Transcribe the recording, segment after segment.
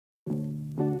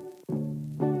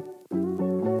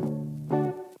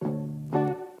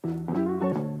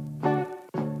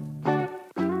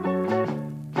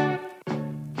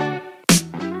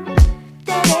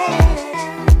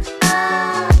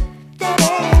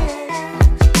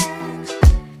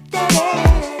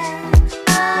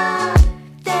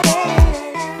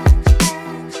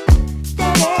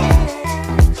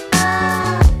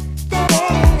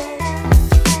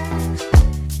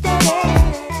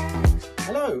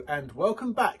Hello and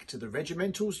welcome back to the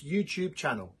Regimentals YouTube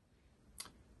channel.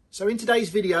 So in today's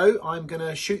video I'm going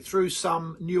to shoot through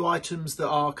some new items that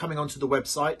are coming onto the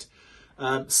website.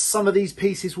 Some of these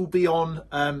pieces will be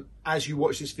on as you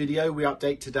watch this video. We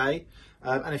update today,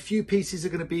 and a few pieces are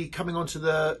going to be coming onto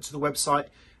the website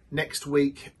next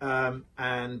week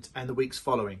and the weeks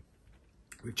following.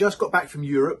 We've just got back from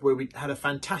Europe where we had a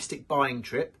fantastic buying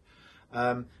trip.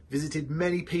 Visited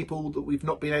many people that we've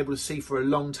not been able to see for a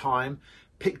long time,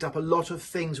 picked up a lot of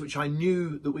things which I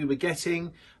knew that we were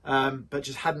getting, but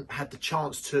just hadn't had the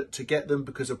chance to get them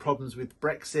because of problems with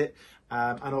Brexit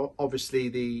and obviously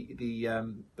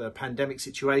the pandemic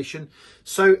situation.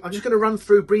 So I'm just going to run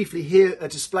through briefly here a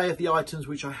display of the items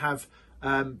which I have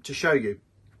to show you.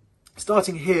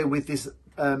 Starting here with this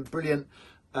brilliant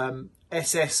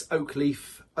SS oak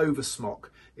leaf oversmock.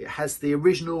 It has the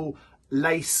original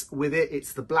lace with it.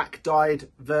 It's the black dyed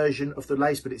version of the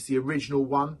lace, but it's the original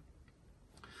one.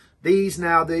 These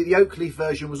now, the oak leaf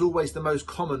version was always the most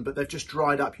common, but they've just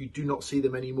dried up. You do not see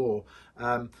them anymore.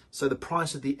 So the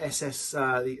price of the SS,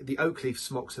 the oak leaf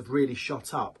smocks have really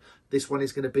shot up. This one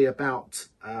is going to be about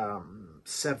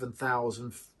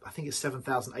 7,000, I think it's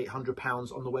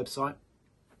 £7,800 on the website.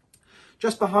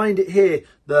 Just behind it here,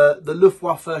 the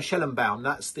Luftwaffe schellembaum.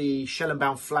 That's the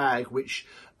schellembaum flag, which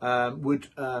would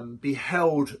be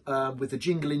held with the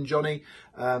jingling Johnny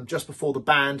just before the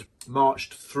band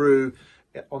marched through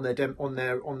on their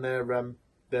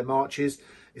marches.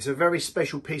 It's a very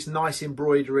special piece, nice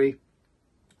embroidery.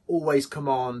 Always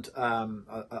command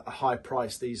a high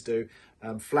price. These do.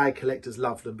 Flag collectors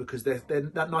love them because they're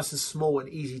that nice and small and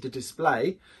easy to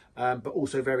display, but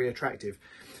also very attractive.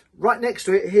 Right next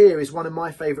to it here is one of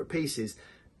my favourite pieces,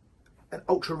 an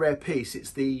ultra rare piece.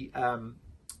 It's the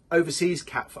overseas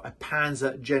cap for a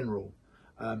Panzer General.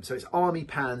 So it's Army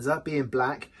Panzer, being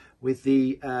black, with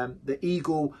the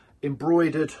eagle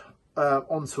embroidered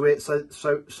onto it.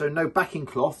 So no backing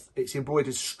cloth. It's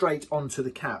embroidered straight onto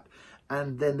the cap,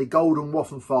 and then the golden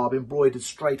waffenfarb embroidered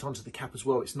straight onto the cap as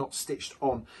well. It's not stitched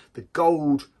on. The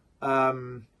gold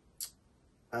gold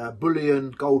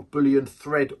bullion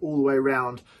thread all the way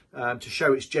around to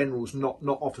show it's generals, not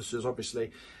officers,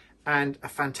 obviously. And a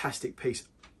fantastic piece,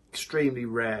 extremely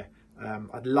rare.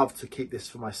 I'd love to keep this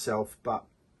for myself, but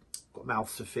got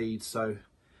mouths to feed, so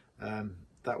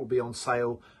that will be on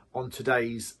sale on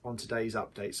today's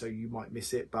update, so you might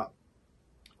miss it, but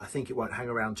I think it won't hang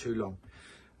around too long.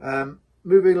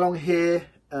 Moving along here,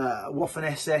 Waffen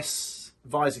SS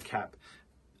visor cap.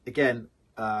 Again,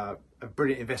 a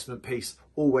brilliant investment piece,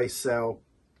 always sell,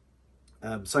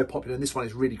 so popular, and this one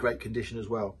is really great condition as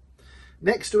well.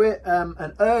 Next to it,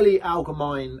 an early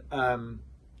Allgemein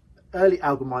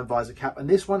visor cap, and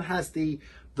this one has the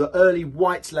early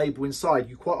white label inside.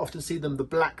 You quite often see them the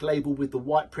black label with the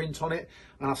white print on it,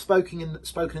 and I've spoken in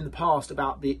the past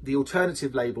about the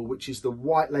alternative label, which is the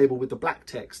white label with the black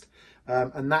text,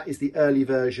 and that is the early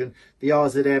version. The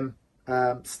RZM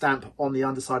stamp on the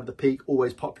underside of the peak,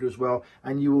 always popular as well,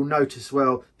 and you will notice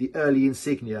well the early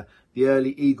insignia, the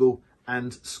early eagle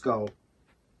and skull.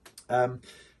 Below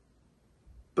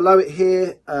it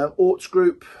here, Orts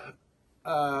Group,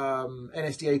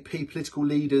 NSDAP political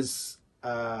leaders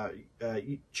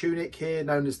tunic here,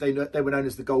 known as they were known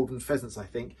as the golden pheasants, I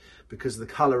think, because of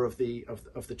the colour of the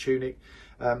tunic.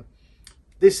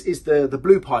 This is the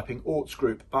blue piping Orts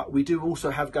Group, but we do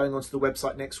also have going onto the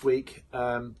website next week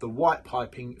the white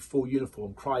piping full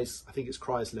uniform, Kreis, I think it's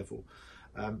Kreis level.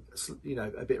 You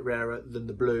know, a bit rarer than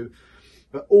the blue,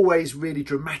 but always really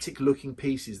dramatic looking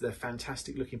pieces. They're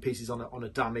fantastic looking pieces on a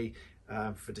dummy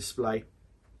for display.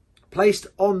 Placed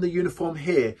on the uniform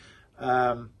here,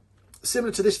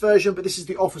 similar to this version, but this is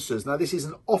the officers. Now this is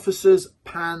an officer's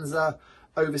Panzer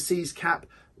overseas cap,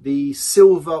 the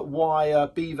silver wire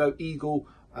Bevo eagle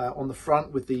on the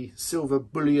front with the silver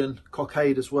bullion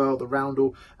cockade as well, the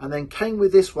roundel, and then came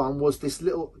with this one was this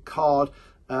little card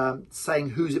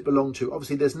saying whose it belonged to.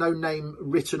 Obviously there's no name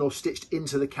written or stitched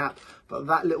into the cap, but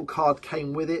that little card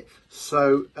came with it.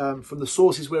 So from the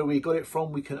sources where we got it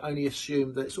from, we can only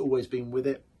assume that it's always been with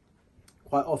it.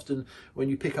 Quite often when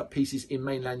you pick up pieces in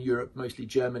mainland Europe, mostly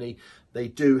Germany, they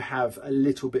do have a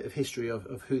little bit of history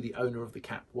of who the owner of the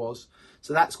cap was.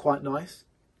 So that's quite nice.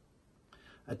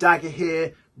 A dagger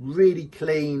here, really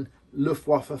clean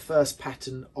Luftwaffe first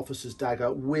pattern officer's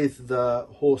dagger with the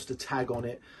Horster tag on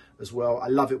it as well. I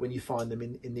love it when you find them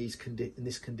in this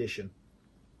condition.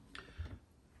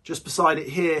 Just beside it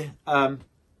here,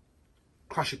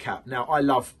 Crusher cap. Now I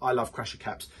love Crusher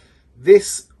caps.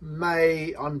 This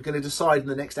may, I'm going to decide in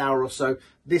the next hour or so,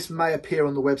 this may appear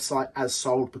on the website as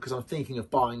sold because I'm thinking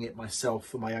of buying it myself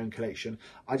for my own collection.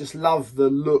 I just love the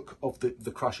look of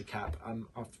the Crusher cap.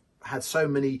 I've had so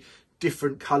many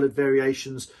different coloured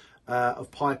variations of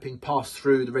piping pass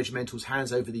through the Regimentals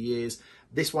hands over the years.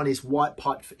 This one is white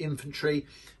piped for infantry.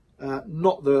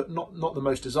 Not the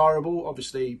most desirable.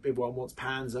 Obviously, everyone wants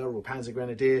Panzer or Panzer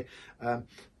Grenadier.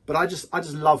 But I just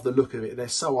love the look of it. They're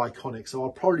so iconic. So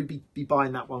I'll probably be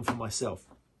buying that one for myself.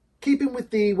 Keeping with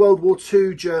the World War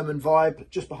II German vibe,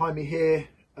 just behind me here,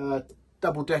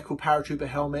 double decal paratrooper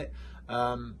helmet.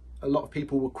 A lot of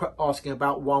people were asking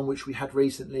about one which we had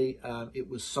recently. It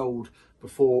was sold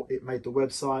before it made the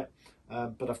website,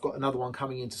 but I've got another one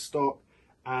coming into stock,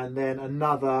 and then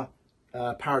another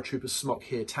paratrooper smock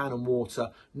here, tan and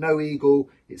water, no eagle.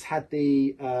 It's had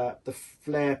the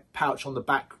flare pouch on the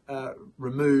back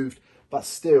removed, but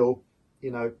still, you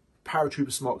know,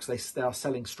 paratrooper smocks, they are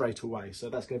selling straight away, so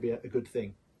that's going to be a good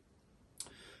thing.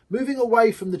 Moving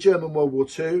away from the German World War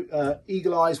II,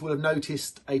 eagle eyes will have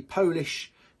noticed a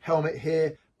Polish helmet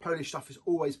here. Polish stuff is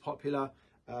always popular.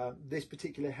 This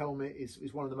particular helmet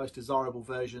is one of the most desirable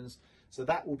versions. So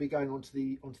that will be going onto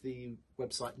the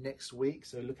website next week.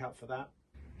 So look out for that.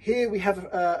 Here we have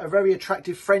a very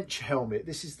attractive French helmet.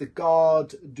 This is the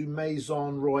Garde du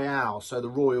Maison Royale. So the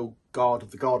Royal Guard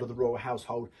of the Royal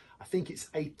Household. I think it's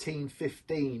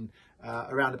 1815,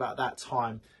 around about that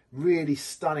time. Really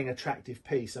stunning, attractive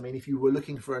piece. I mean, if you were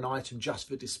looking for an item just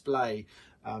for display,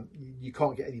 you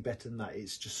can't get any better than that.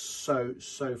 It's just so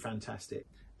fantastic.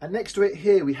 And next to it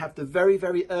here, we have the very,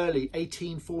 very early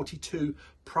 1842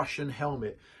 Prussian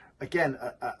helmet. Again,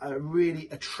 a really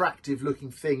attractive looking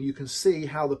thing. You can see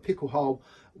how the Pickelhaube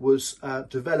was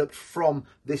developed from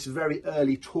this very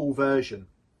early tall version.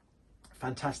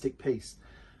 Fantastic piece.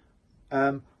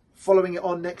 Following it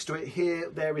on next to it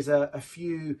here, there is a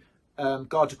few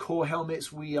Garde du Corps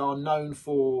helmets. We are known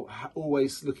for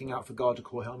always looking out for Garde du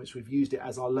Corps helmets. We've used it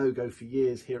as our logo for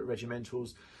years here at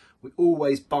Regimentals. We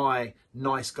always buy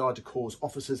nice Garde du Corps,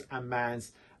 officers and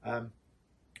mans,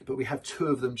 but we have two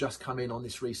of them just come in on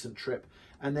this recent trip.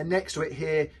 And then next to it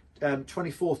here,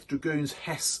 24th Dragoons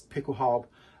Hesse Pickelhaube.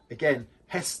 Again,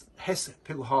 Hesse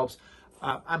Pickelhaubes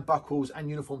and buckles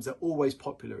and uniforms are always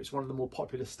popular. It's one of the more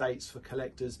popular states for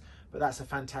collectors, but that's a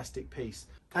fantastic piece.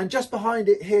 And just behind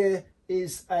it here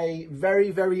is a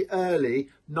very, very early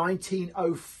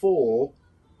 1904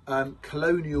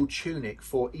 colonial tunic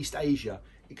for East Asia.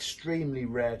 Extremely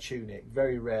rare tunic,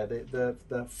 very rare.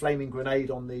 The flaming grenade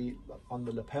on the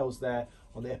lapels there,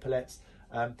 on the epaulettes.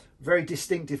 Very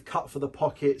distinctive cut for the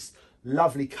pockets.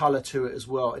 Lovely colour to it as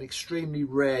well. An extremely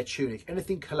rare tunic.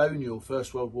 Anything colonial,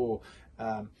 First World War,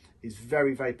 is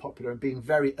very, very popular, and being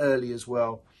very early as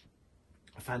well.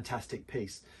 A fantastic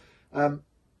piece.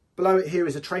 Below it here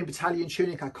is a train battalion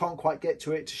tunic. I can't quite get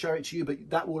to it to show it to you, but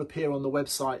that will appear on the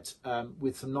website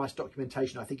with some nice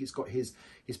documentation. I think it's got his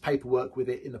paperwork with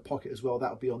it in the pocket as well.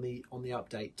 That'll be on the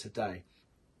update today.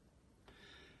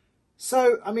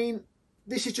 So, I mean,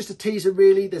 this is just a teaser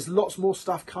really. There's lots more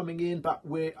stuff coming in, but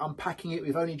we're unpacking it.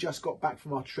 We've only just got back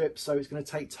from our trip, so it's going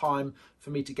to take time for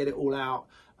me to get it all out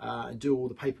and do all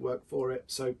the paperwork for it.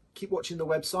 So keep watching the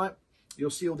website. You'll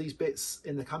see all these bits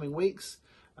in the coming weeks.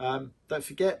 Don't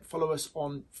forget, follow us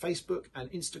on Facebook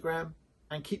and Instagram,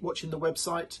 and keep watching the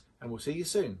website, and we'll see you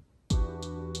soon.